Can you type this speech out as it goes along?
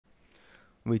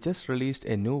We just released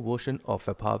a new version of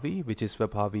WebHarvy, which is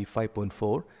WebHarvy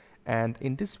 5.4, and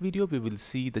in this video we will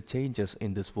see the changes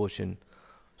in this version.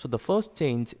 So the first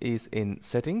change is in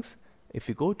settings. If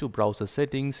you go to browser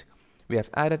settings, we have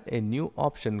added a new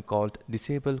option called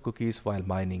disable cookies while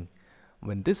mining.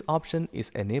 When this option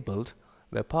is enabled,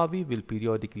 WebHarvy will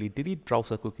periodically delete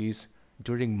browser cookies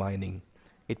during mining.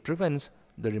 It prevents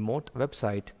the remote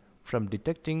website from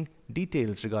detecting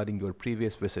details regarding your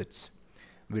previous visits.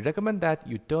 We recommend that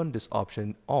you turn this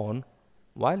option on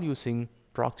while using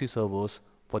proxy servers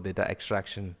for data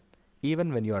extraction.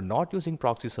 Even when you are not using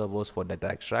proxy servers for data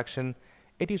extraction,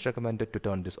 it is recommended to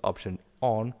turn this option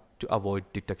on to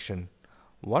avoid detection.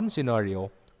 One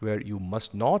scenario where you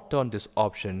must not turn this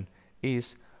option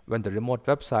is when the remote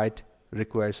website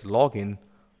requires login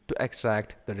to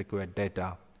extract the required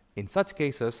data. In such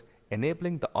cases,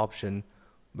 enabling the option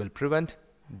will prevent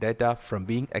data from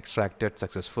being extracted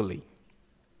successfully.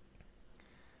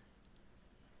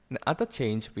 Another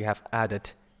change we have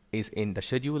added is in the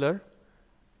scheduler.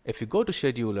 If you go to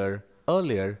scheduler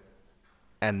earlier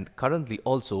and currently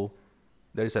also,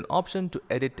 there is an option to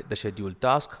edit the scheduled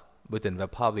task within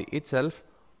WebHarvy itself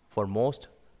for most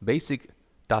basic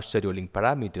task scheduling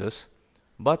parameters,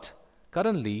 but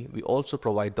currently we also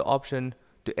provide the option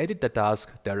to edit the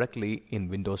task directly in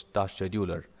Windows Task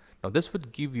Scheduler. Now this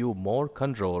would give you more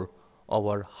control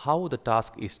over how the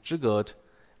task is triggered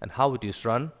and how it is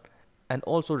run, and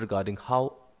also regarding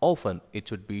how often it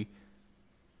should be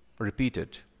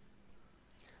repeated.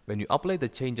 When you apply the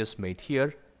changes made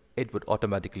here, it would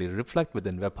automatically reflect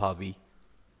within WebHarvy.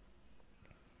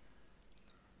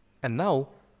 And now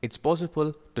it's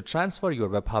possible to transfer your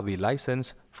WebHarvy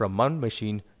license from one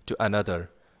machine to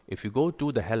another. If you go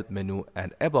to the Help menu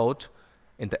and About,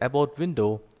 in the About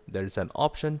window, there is an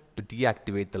option to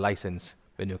deactivate the license.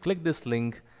 When you click this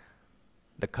link,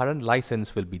 the current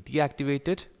license will be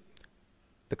deactivated.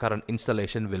 The current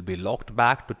installation will be locked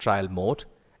back to trial mode,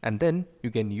 and then you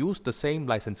can use the same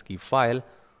license key file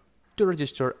to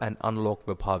register and unlock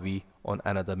WebHarvy on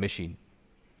another machine.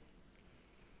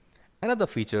 Another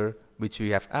feature which we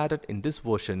have added in this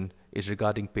version is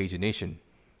regarding pagination.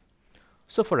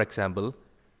 So for example,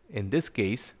 in this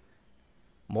case,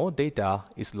 more data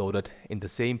is loaded in the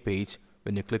same page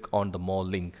when you click on the More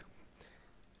link.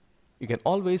 You can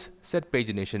always set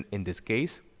pagination in this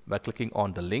case by clicking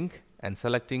on the link and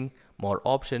selecting More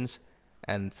Options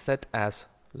and set as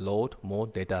Load More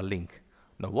Data link.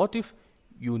 Now what if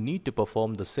you need to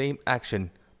perform the same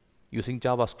action using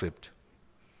JavaScript?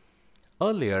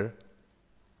 Earlier,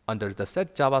 under the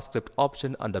Set JavaScript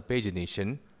option under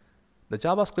pagination, the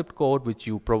JavaScript code which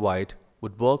you provide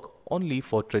would work only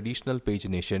for traditional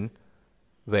pagination,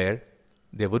 where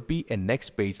there would be a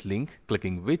next page link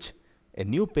clicking which a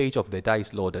new page of data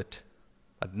is loaded.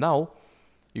 But now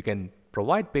you can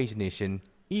provide pagination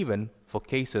even for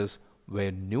cases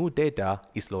where new data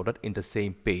is loaded in the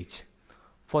same page.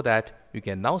 For that, you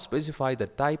can now specify the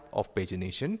type of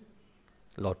pagination,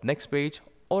 load next page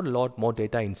or load more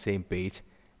data in same page,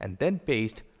 and then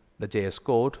paste the JS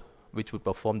code which will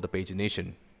perform the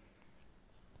pagination.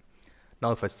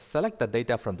 Now if I select the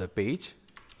data from the page,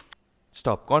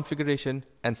 stop configuration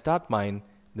and start mine,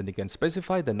 then you can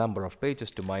specify the number of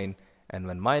pages to mine, and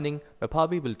when mining,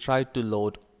 WebHarvy will try to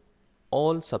load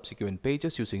all subsequent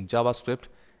pages using JavaScript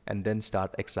and then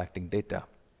start extracting data.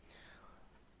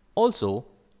 Also,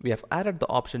 we have added the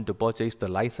option to purchase the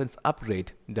license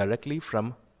upgrade directly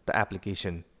from the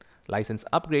application. License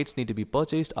upgrades need to be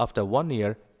purchased after 1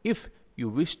 year if you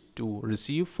wish to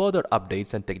receive further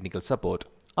updates and technical support.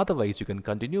 Otherwise, you can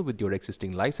continue with your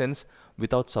existing license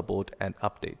without support and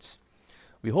updates.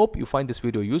 We hope you find this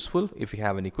video useful. If you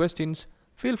have any questions,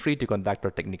 feel free to contact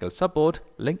our technical support,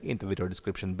 link in the video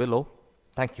description below.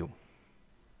 Thank you.